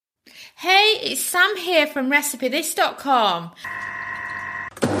Hey, it's Sam here from RecipeThis.com.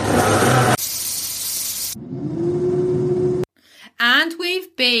 And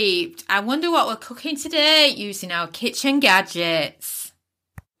we've beeped. I wonder what we're cooking today using our kitchen gadgets.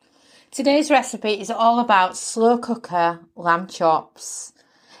 Today's recipe is all about slow cooker lamb chops.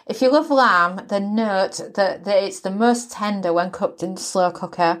 If you love lamb, then note that it's the most tender when cooked in the slow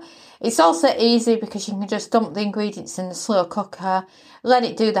cooker. It's also easy because you can just dump the ingredients in the slow cooker, let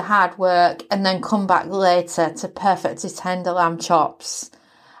it do the hard work, and then come back later to perfectly tender lamb chops.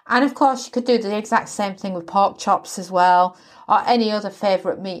 And of course, you could do the exact same thing with pork chops as well, or any other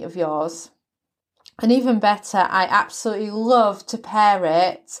favourite meat of yours. And even better, I absolutely love to pair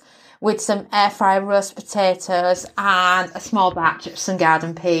it with some air fry roast potatoes and a small batch of some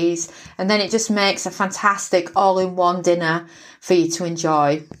garden peas. And then it just makes a fantastic all-in-one dinner for you to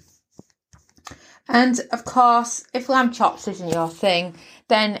enjoy. And of course, if lamb chops isn't your thing,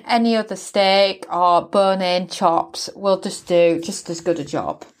 then any other steak or bone-in chops will just do just as good a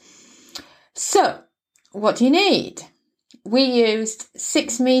job. So, what do you need? We used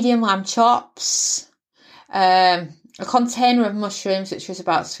 6 medium lamb chops, a container of mushrooms, which was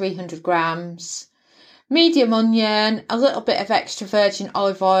about 300 grams, medium onion, a little bit of extra virgin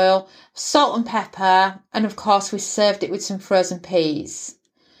olive oil, salt and pepper, and of course we served it with some frozen peas.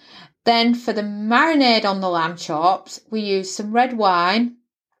 Then for the marinade on the lamb chops, we used some red wine,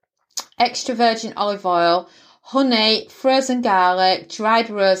 extra virgin olive oil, honey, frozen garlic, dried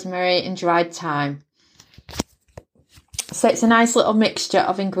rosemary and dried thyme. So it's a nice little mixture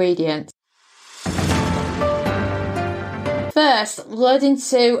of ingredients. First, load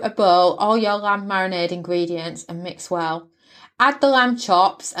into a bowl all your lamb marinade ingredients and mix well. Add the lamb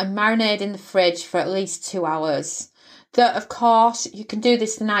chops and marinate in the fridge for at least 2 hours. Though, of course, you can do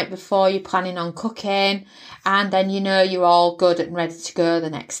this the night before you're planning on cooking, and then you know you're all good and ready to go the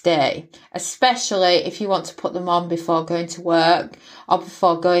next day, especially if you want to put them on before going to work or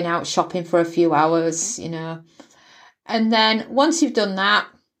before going out shopping for a few hours, And then once you've done that,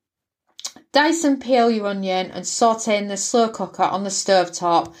 dice and peel your onion and saute in the slow cooker on the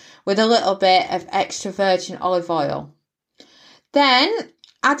stovetop with a little bit of extra virgin olive oil. Then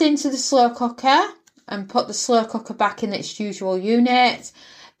add into the slow cooker and put the slow cooker back in its usual unit,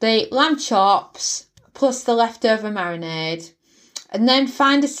 the lamb chops plus the leftover marinade, and then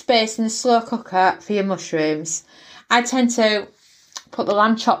find a space in the slow cooker for your mushrooms. I tend to put the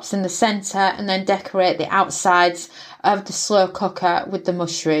lamb chops in the centre and then decorate the outsides of the slow cooker with the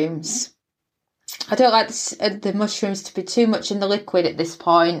mushrooms. I don't like the mushrooms to be too much in the liquid at this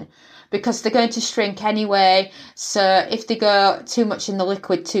point because they're going to shrink anyway. So if they go too much in the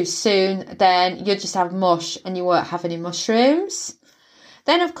liquid too soon, then you'll just have mush and you won't have any mushrooms.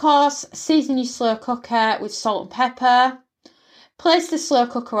 Then, of course, season your slow cooker with salt and pepper. Place the slow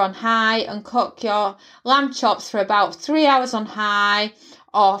cooker on high and cook your lamb chops for about 3 hours on high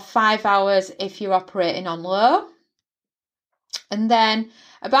or 5 hours if you're operating on low. And then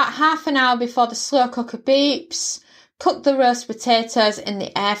about half an hour before the slow cooker beeps, cook the roast potatoes in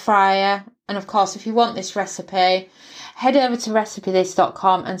the air fryer. And of course, if you want this recipe, head over to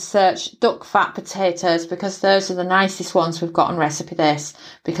RecipeThis.com and search duck fat potatoes because those are the nicest ones we've got on Recipe This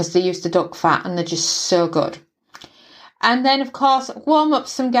because they use the duck fat and they're just so good. And then, of course, warm up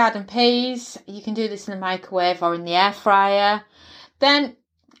some garden peas. You can do this in the microwave or in the air fryer. Then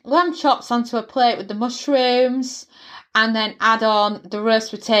lamb chops onto a plate with the mushrooms. And then add on the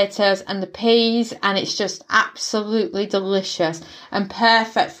roast potatoes and the peas, and it's just absolutely delicious and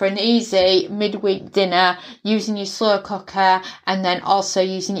perfect for an easy midweek dinner using your slow cooker and then also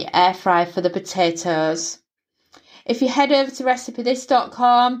using your air fryer for the potatoes. If you head over to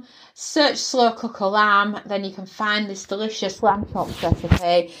RecipeThis.com, search slow cooker lamb, then you can find this delicious lamb chops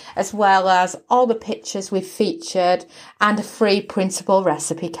recipe as well as all the pictures we've featured and a free printable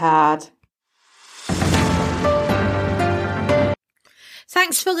recipe card.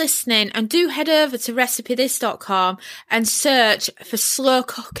 Thanks for listening, and do head over to RecipeThis.com and search for Slow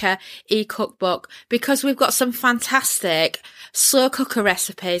Cooker e-cookbook because we've got some fantastic slow cooker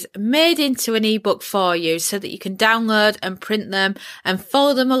recipes made into an ebook for you so that you can download and print them and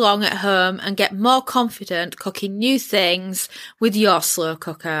follow them along at home and get more confident cooking new things with your slow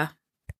cooker.